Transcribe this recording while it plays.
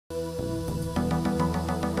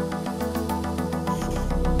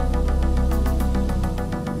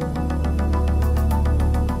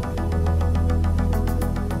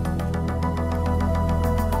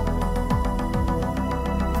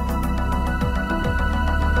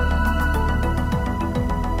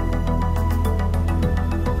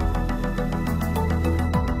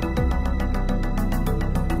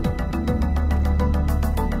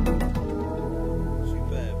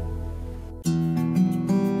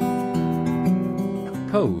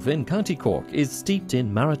Cobh in County Cork is steeped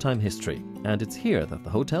in maritime history, and it's here that the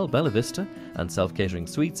Hotel Bellavista and self-catering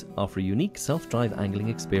suites offer a unique self-drive angling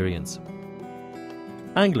experience.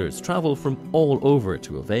 Anglers travel from all over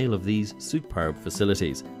to avail of these superb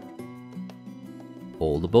facilities.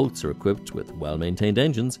 All the boats are equipped with well-maintained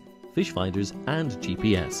engines, fish finders and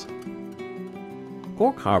GPS.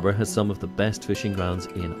 Cork Harbour has some of the best fishing grounds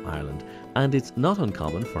in Ireland, and it's not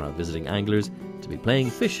uncommon for our visiting anglers to be playing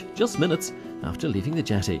fish just minutes after leaving the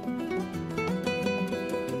jetty.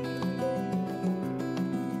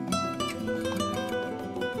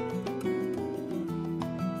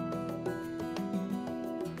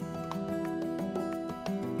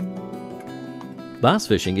 Bass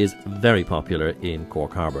fishing is very popular in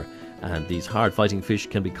Cork Harbour, and these hard-fighting fish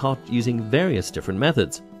can be caught using various different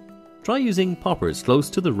methods. Try using poppers close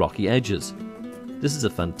to the rocky edges. This is a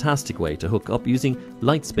fantastic way to hook up using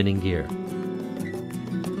light spinning gear.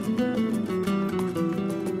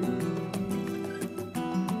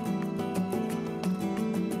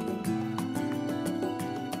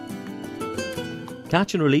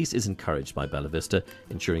 Catch and release is encouraged by Bellavista,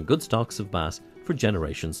 ensuring good stocks of bass for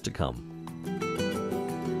generations to come.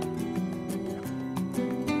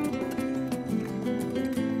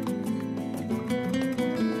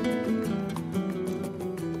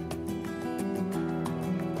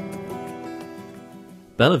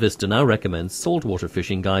 Bellavista now recommends saltwater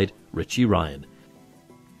fishing guide Richie Ryan.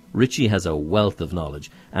 Richie has a wealth of knowledge,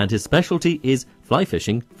 and his specialty is fly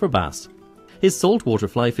fishing for bass. His saltwater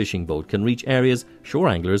fly fishing boat can reach areas shore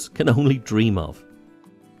anglers can only dream of.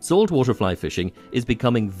 Saltwater fly fishing is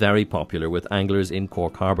becoming very popular with anglers in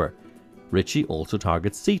Cork Harbour. Richie also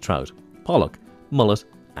targets sea trout, pollock, mullet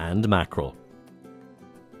and mackerel.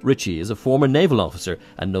 Richie is a former naval officer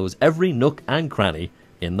and knows every nook and cranny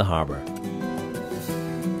in the harbour.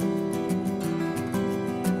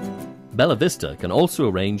 Bellavista can also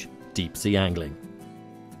arrange deep sea angling.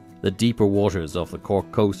 The deeper waters of the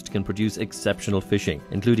Cork coast can produce exceptional fishing,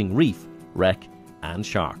 including reef, wreck and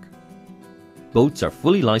shark. Boats are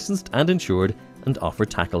fully licensed and insured and offer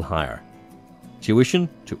tackle hire. Tuition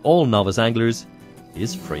to all novice anglers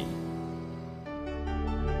is free.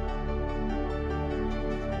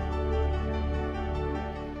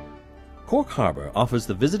 Cork Harbour offers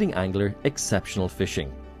the visiting angler exceptional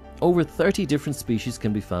fishing. Over 30 different species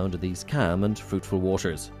can be found in these calm and fruitful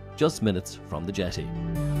waters, just minutes from the jetty.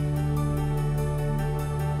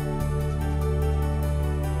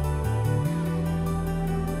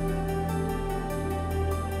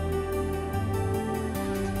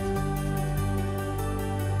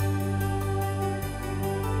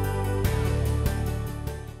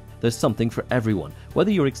 There's something for everyone,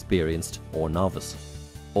 whether you're experienced or novice.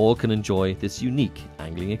 All can enjoy this unique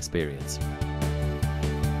angling experience.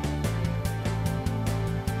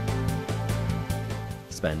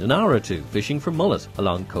 Spend an hour or two fishing for mullet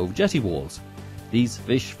along Cobh jetty walls. These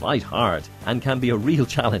fish fight hard and can be a real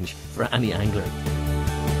challenge for any angler.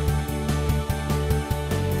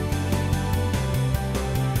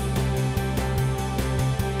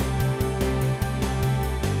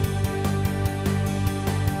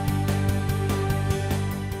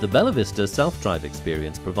 The Bellavista self-drive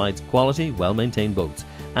experience provides quality, well-maintained boats,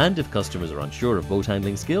 and if customers are unsure of boat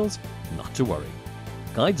handling skills, not to worry.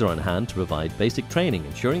 Guides are on hand to provide basic training,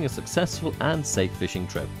 ensuring a successful and safe fishing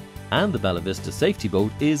trip. And the Bellavista safety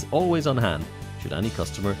boat is always on hand should any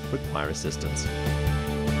customer require assistance.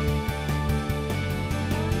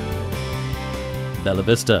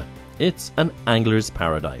 Bellavista, it's an angler's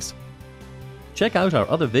paradise. Check out our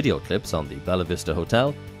other video clips on the Bellavista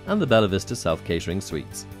Hotel and the Bellavista self-catering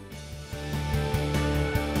suites.